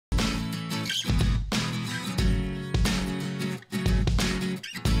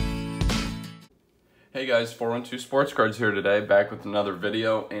Hey guys, 412 Sports Cards here today, back with another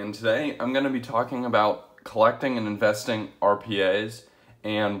video, and today I'm going to be talking about collecting and investing RPAs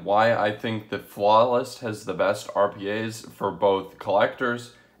and why I think that Flawless has the best RPAs for both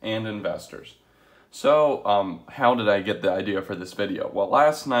collectors and investors. So, how did I get the idea for this video? Well,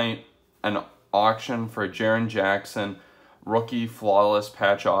 last night, an auction for Jaren Jackson rookie Flawless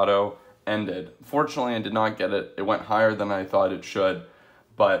patch auto ended. Fortunately, I did not get it. It went higher than I thought it should,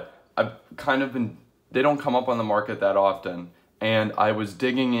 but I've kind of been they don't come up on the market that often, and I was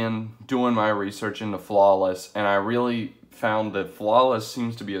digging in, doing my research into Flawless, and I really found that Flawless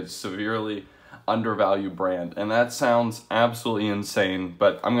seems to be a severely undervalued brand, and that sounds absolutely insane,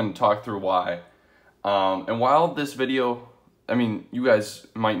 but I'm going to talk through why. And while this video, you guys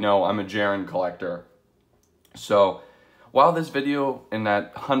might know I'm a Jaren collector, so while this video and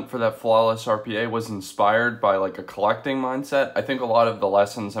that hunt for that Flawless RPA was inspired by like a collecting mindset, I think a lot of the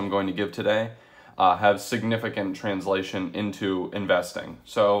lessons I'm going to give today have significant translation into investing.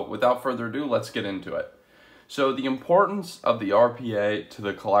 So without further ado, let's get into it. So the importance of the RPA to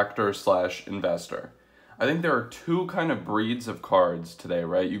the collector slash investor. I think there are two kind of breeds of cards today,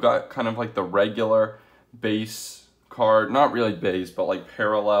 right? You got kind of like the regular base card, not really base, but like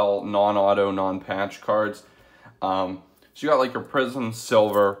parallel, non-auto, non-patch cards. So you got like your Prism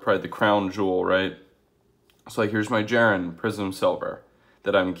Silver, probably the crown jewel, right? So like here's my Jaren Prism Silver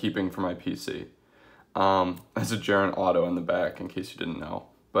that I'm keeping for my PC. As a Jaren auto in the back, in case you didn't know.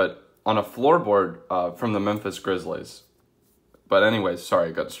 But on a floorboard from the Memphis Grizzlies. But anyways, sorry,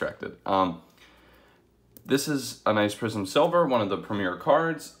 I got distracted. This is a nice Prism Silver, one of the premier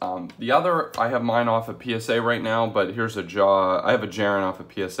cards. The other, I have mine off of PSA right now, but here's a I have a Jaren off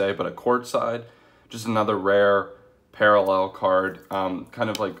of PSA, but a courtside. Just another rare parallel card. Kind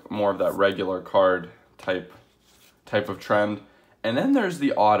of like more of that regular card type of trend. And then there's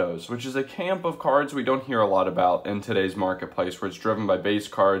the autos, which is a camp of cards we don't hear a lot about in today's marketplace, where it's driven by base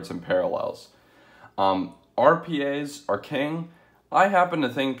cards and parallels. RPAs are king. I happen to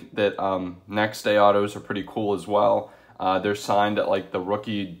think that next day autos are pretty cool as well. They're signed at like the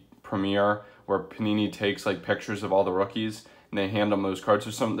rookie premiere, where Panini takes like pictures of all the rookies and they hand them those cards.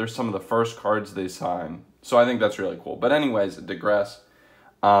 There's some of the first cards they sign. So I think that's really cool. But anyways, I digress.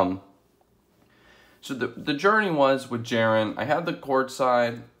 So the journey was with Jaren. I had the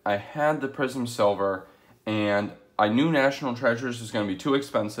courtside, I had the Prism Silver, and I knew National Treasures was going to be too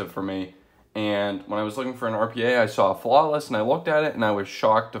expensive for me. And when I was looking for an RPA, I saw Flawless, and I looked at it, and I was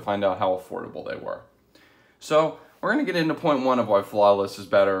shocked to find out how affordable they were. So we're going to get into point one of why Flawless is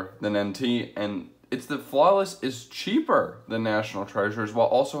better than NT, and it's that Flawless is cheaper than National Treasures while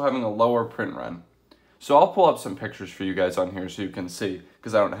also having a lower print run. So I'll pull up some pictures for you guys on here so you can see,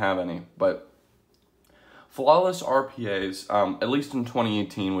 because I don't have any, but Flawless RPAs, at least in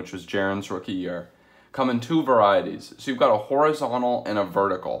 2018, which was Jaren's rookie year, come in two varieties. So you've got a horizontal and a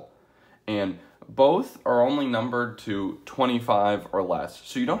vertical. And both are only numbered to 25 or less.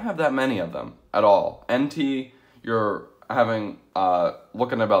 So you don't have that many of them at all. NT, you're having,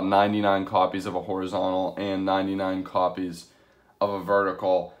 looking at about 99 copies of a horizontal and 99 copies of a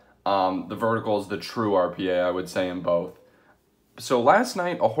vertical. The vertical is the true RPA, I would say, in both. So last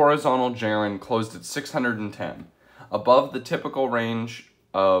night, a horizontal Jaren closed at 610, above the typical range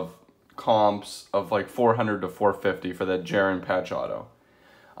of comps of like 400 to 450 for that Jaren patch auto.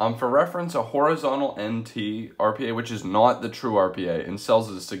 For reference, a horizontal NT RPA, which is not the true RPA and sells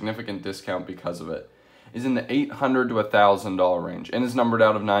at a significant discount because of it, is in the $800 to $1,000 range and is numbered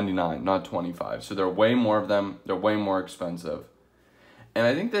out of 99, not 25. So there are way more of them. They're way more expensive. And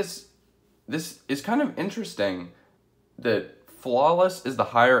I think this is kind of interesting that Flawless is the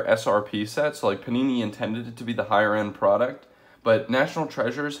higher SRP set, so like Panini intended it to be the higher end product, but National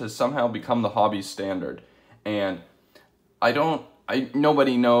Treasures has somehow become the hobby standard. And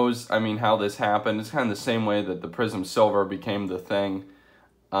nobody knows, how this happened. It's kind of the same way that the Prism Silver became the thing.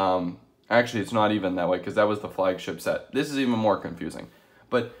 Actually, it's not even that way, because that was the flagship set. This is even more confusing.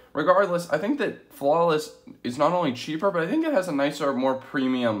 But regardless, I think that Flawless is not only cheaper, but I think it has a nicer, more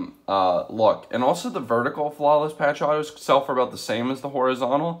premium look. And also the vertical Flawless patch autos sell for about the same as the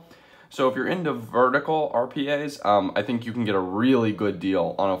horizontal. So if you're into vertical RPAs, I think you can get a really good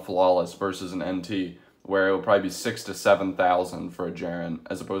deal on a Flawless versus an NT, where it will probably be 6,000 to 7,000 for a Jaren,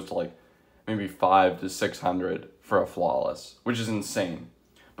 as opposed to like maybe 500 to 600 for a Flawless, which is insane.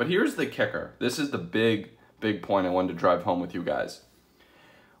 But here's the kicker. This is the big point I wanted to drive home with you guys.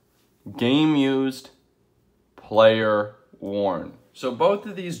 Game used, player worn. So both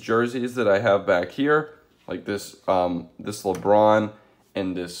of these jerseys that I have back here, like this LeBron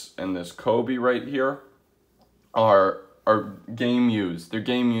and this Kobe right here, are game used. They're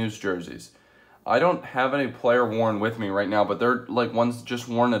game used jerseys. I don't have any player worn with me right now, but they're like ones just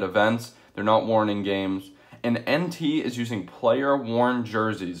worn at events. They're not worn in games. And NT is using player worn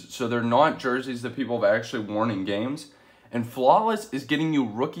jerseys. So they're not jerseys that people have actually worn in games. And Flawless is getting you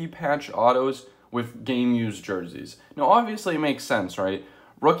rookie patch autos with game used jerseys. Now obviously it makes sense, right?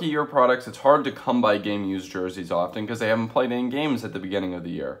 Rookie year products, it's hard to come by game used jerseys often because they haven't played any games at the beginning of the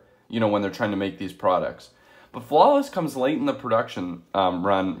year, you know, when they're trying to make these products. But Flawless comes late in the production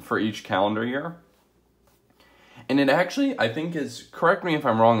run for each calendar year. And it actually, I think is, correct me if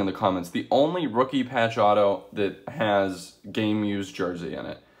I'm wrong in the comments, the only rookie patch auto that has game used jersey in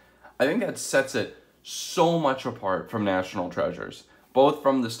it. I think that sets it so much apart from National Treasures, both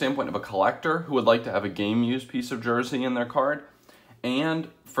from the standpoint of a collector who would like to have a game used piece of jersey in their card, and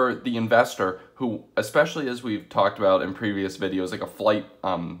for the investor who, especially as we've talked about in previous videos, like a flight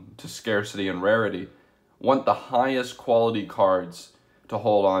to scarcity and rarity, want the highest quality cards to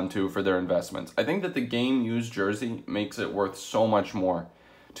hold on to for their investments. I think that the game used jersey makes it worth so much more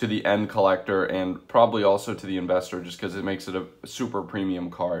to the end collector and probably also to the investor just because it makes it a super premium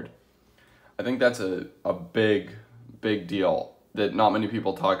card. I think that's a big deal that not many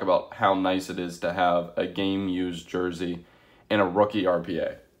people talk about, how nice it is to have a game used jersey in a rookie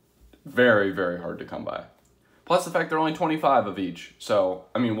RPA. Very, very hard to come by. Plus the fact they're only 25 of each. So,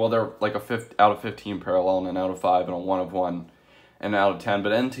 I mean, well, they're like a out of 15 parallel and an out of 5 and a 1 of 1 and out of 10.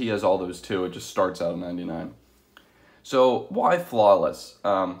 But NT has all those too. It just starts out at 99. So why Flawless?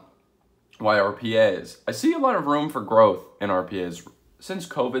 Why RPAs? I see a lot of room for growth in RPAs. Since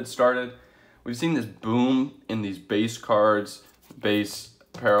COVID started, we've seen this boom in these base cards, base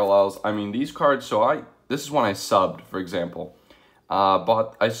parallels. I mean, these cards, this is when I subbed, for example.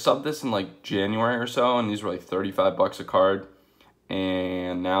 I subbed this in like January or so, and these were like 35 bucks a card.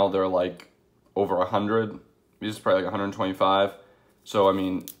 And now they're like over 100. These are probably like 125. So, I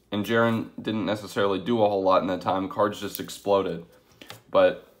mean, and Jaren didn't necessarily do a whole lot in that time. Cards just exploded.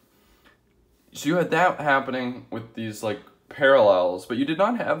 But, so you had that happening with these like parallels, but you did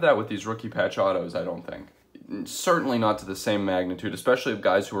not have that with these rookie patch autos, I don't think. Certainly not to the same magnitude, especially of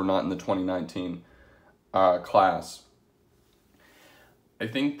guys who were not in the 2019 class. I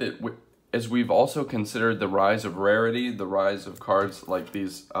think that as we've also considered the rise of rarity, the rise of cards like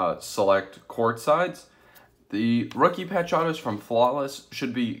these select courtsides, the rookie patch autos from Flawless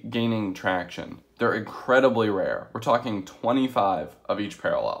should be gaining traction. They're incredibly rare. We're talking 25 of each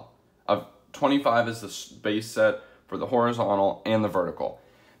parallel. 25 is the base set for the horizontal and the vertical.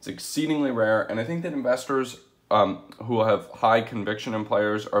 It's exceedingly rare, and I think that investors who have high conviction in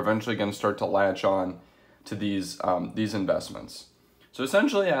players are eventually going to start to latch on to these investments. So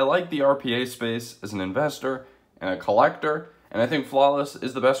essentially, I like the RPA space as an investor and a collector, and I think Flawless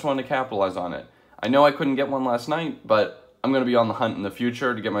is the best one to capitalize on it. I know I couldn't get one last night, but I'm going to be on the hunt in the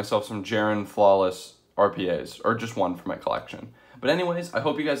future to get myself some Jaren Flawless RPAs, or just one for my collection. But anyways, I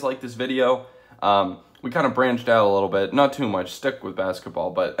hope you guys liked this video. We kind of branched out a little bit, not too much, stick with basketball.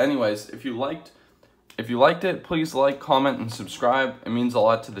 But anyways, if you liked it, please like, comment, and subscribe. It means a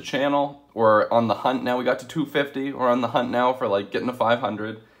lot to the channel. We're on the hunt now. We got to 250. We're on the hunt now for like getting to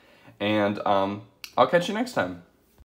 500. And I'll catch you next time.